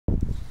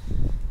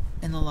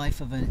In the life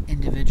of an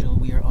individual,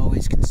 we are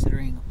always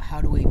considering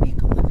how do we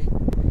make a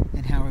living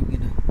and how are we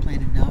going to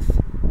plan enough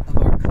of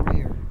our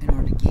career in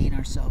order to gain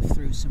ourselves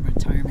through some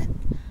retirement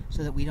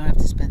so that we don't have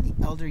to spend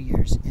the elder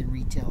years in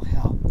retail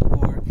hell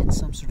or in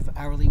some sort of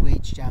hourly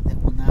wage job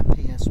that will not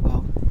pay us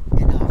well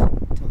enough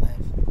to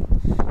live.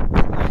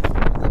 In life,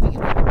 when you're living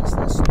in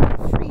homelessness, you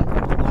are free of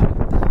a lot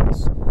of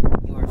bills.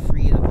 You are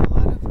free of a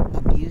lot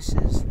of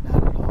abuses,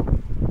 not at all.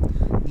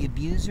 The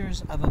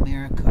abusers of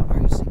America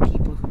are usually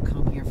people who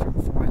come here from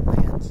foreign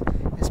lands,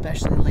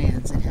 especially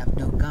lands that have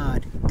no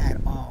God at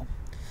all.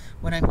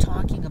 When I'm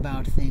talking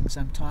about things,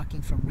 I'm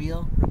talking from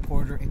real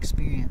reporter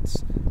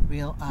experience,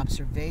 real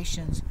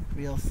observations,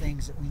 real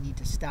things that we need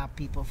to stop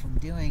people from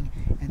doing,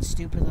 and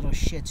stupid little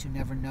shits who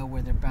never know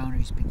where their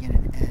boundaries begin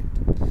and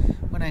end.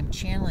 When I'm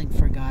channeling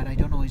for God, I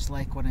don't always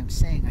like what I'm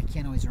saying. I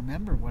can't always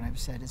remember what I've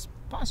said. It's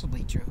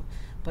possibly true.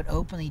 But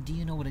openly, do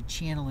you know what a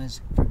channel is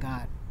for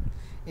God?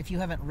 If you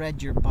haven't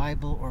read your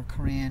Bible or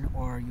Quran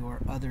or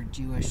your other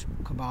Jewish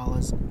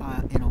Kabbalahs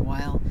in a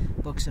while,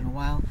 books in a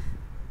while,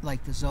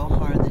 like the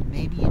Zohar, then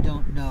maybe you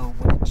don't know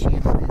what a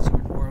channel is or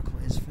an oracle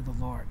is for the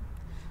Lord.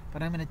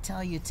 But I'm going to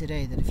tell you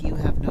today that if you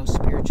have no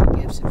spiritual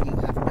gifts, if you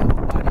have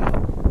no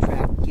audio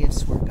track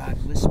gifts where God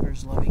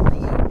whispers lovingly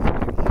you in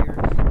your ear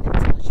and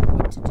tells you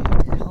what to do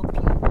to help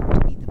you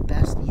to be the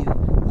best you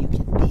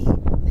can be,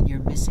 then you're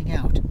missing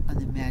out on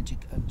the magic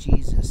of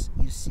Jesus,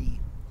 you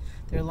see.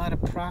 There are a lot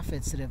of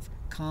prophets that have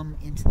come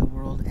into the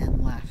world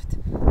and left.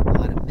 A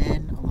lot of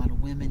men, a lot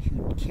of women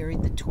who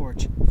carried the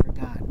torch for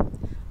God.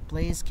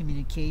 Blaze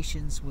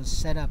Communications was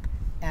set up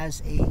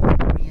as a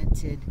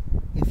oriented,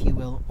 if you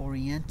will,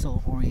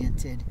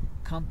 oriental-oriented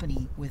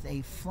company with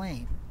a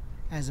flame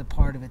as a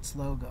part of its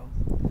logo.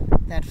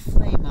 That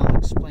flame I'll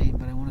explain,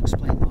 but I won't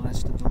explain the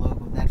rest of the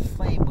logo. That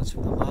flame was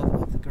for the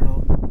love of the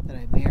girl that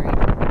I married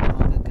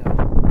long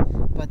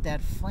ago. But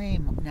that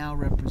flame now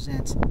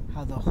represents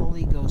how the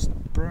Holy Ghost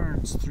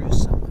burns through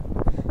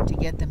someone to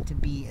get them to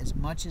be as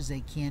much as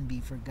they can be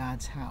for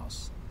God's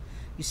house.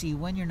 You see,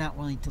 when you're not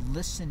willing to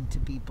listen to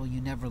people, you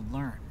never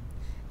learn.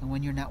 And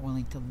when you're not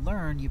willing to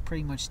learn, you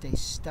pretty much stay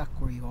stuck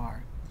where you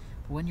are.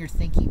 But when you're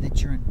thinking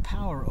that you're in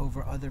power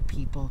over other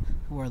people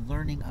who are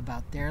learning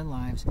about their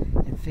lives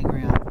and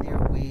figuring out their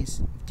ways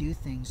to do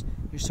things,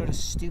 you're sort of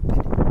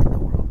stupid in the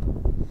world.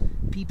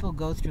 People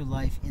go through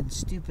life in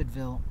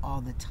Stupidville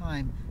all the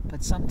time,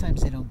 but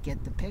sometimes they don't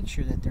get the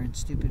picture that they're in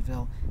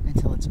Stupidville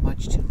until it's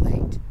much too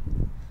late.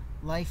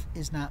 Life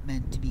is not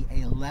meant to be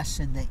a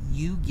lesson that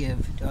you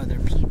give to other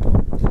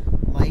people.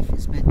 Life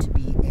is meant to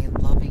be a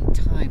loving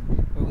time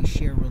where we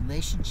share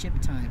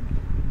relationship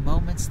time,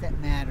 moments that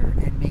matter,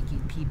 and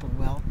making people,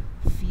 well,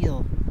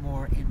 feel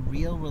more in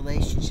real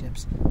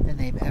relationships than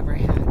they've ever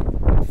had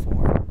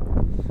before.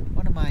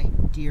 One of my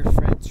dear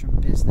friends from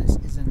business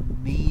is an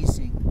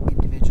amazing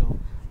individual,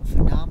 a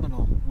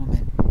phenomenal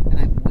woman, and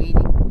I'm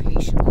waiting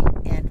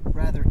patiently and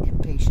rather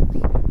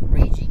impatiently,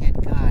 raging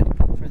at God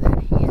for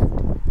that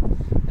hand.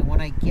 And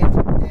when I get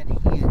that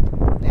hand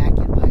back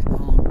in my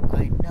own,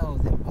 I know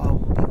that all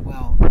will be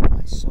well in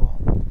my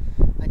soul.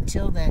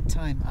 Until that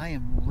time, I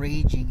am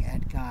raging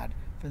at God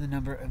for the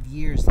number of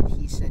years that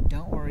He said,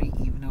 don't worry,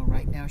 even though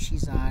right now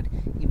she's odd,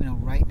 even though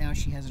right now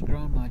she hasn't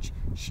grown much,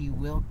 she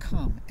will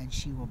come and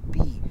she will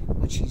be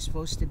what she's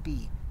supposed to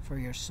be for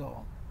your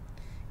soul.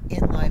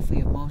 In life, we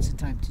have moments of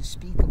time to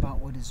speak about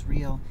what is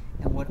real,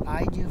 and what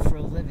I do for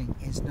a living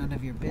is none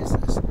of your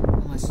business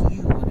unless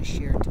you want to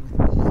share it with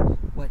me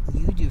what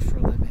you do for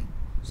a living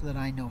so that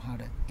I know how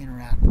to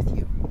interact with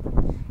you.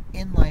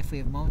 In life, we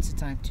have moments of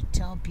time to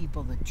tell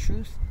people the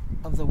truth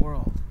of the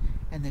world.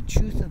 And the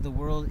truth of the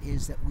world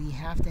is that we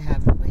have to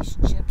have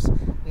relationships,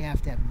 we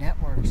have to have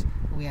networks,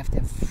 and we have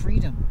to have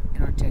freedom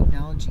in our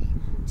technology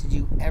to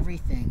do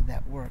everything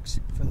that works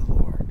for the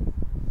Lord.